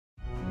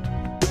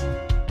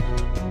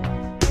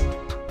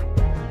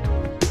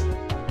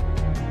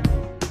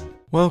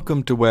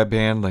Welcome to Web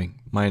Handling.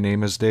 My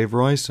name is Dave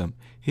Roisum.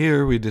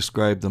 Here we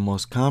describe the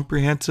most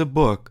comprehensive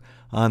book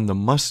on the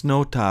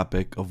must-know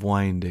topic of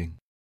winding.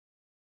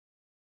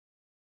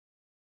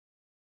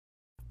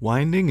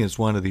 Winding is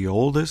one of the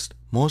oldest,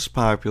 most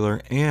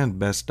popular, and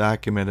best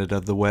documented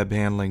of the web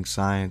handling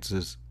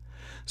sciences.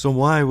 So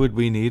why would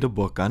we need a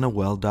book on a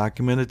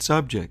well-documented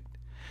subject?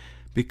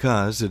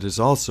 Because it is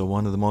also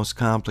one of the most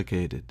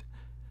complicated.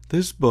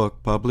 This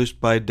book,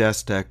 published by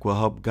DEStech, will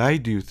help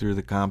guide you through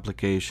the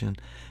complication,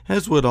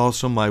 as would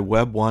also my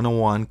Web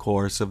 101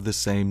 course of the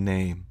same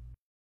name.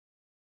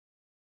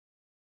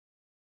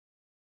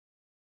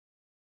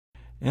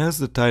 As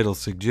the title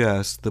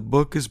suggests, the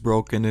book is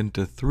broken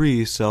into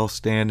 3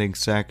 self-standing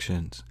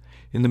sections.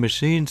 In the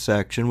machine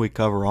section, we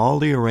cover all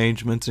the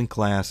arrangements and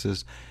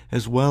classes,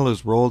 as well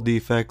as role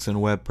defects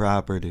and web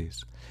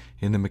properties.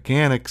 In the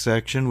mechanics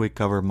section, we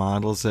cover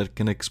models that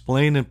can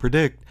explain and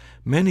predict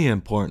many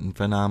important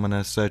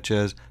phenomena such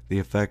as the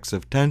effects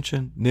of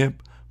tension,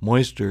 nip,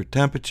 moisture,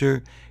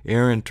 temperature,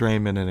 air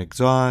entrainment and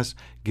exhaust,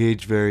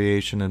 gauge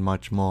variation, and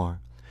much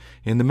more.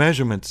 In the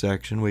measurement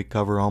section, we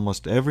cover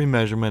almost every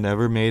measurement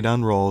ever made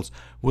on rolls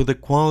with a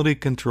quality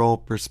control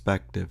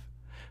perspective.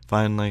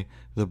 Finally,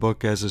 the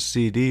book has a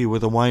CD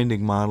with a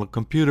winding model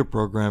computer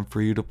program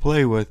for you to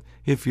play with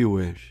if you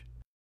wish.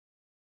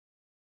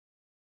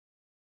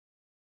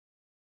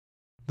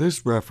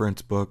 This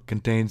reference book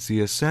contains the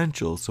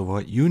essentials of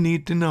what you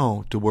need to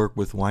know to work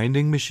with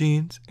winding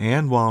machines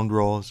and wound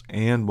rolls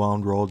and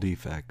wound roll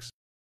defects.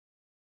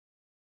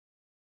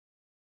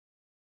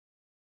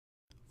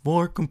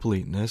 For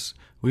completeness,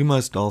 we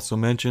must also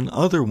mention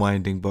other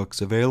winding books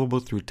available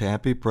through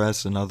Tappy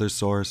Press and other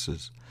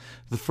sources.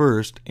 The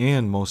first,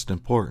 and most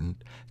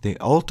important, the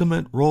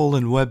Ultimate Roll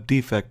and Web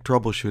Defect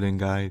Troubleshooting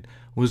Guide,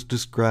 was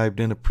described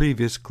in a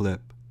previous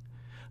clip.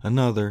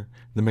 Another,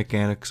 The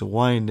Mechanics of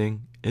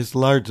Winding, is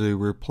largely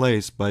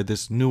replaced by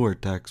this newer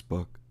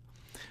textbook.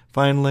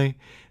 Finally,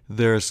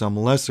 there are some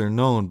lesser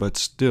known but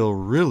still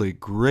really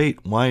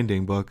great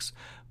winding books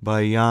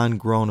by Jan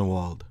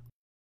Grunewald.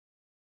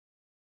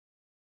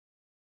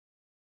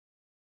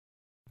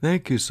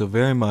 Thank you so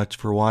very much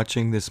for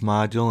watching this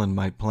module in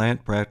my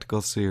Plant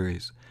Practical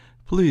series.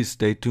 Please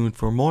stay tuned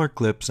for more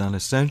clips on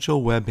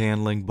essential web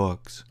handling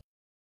books.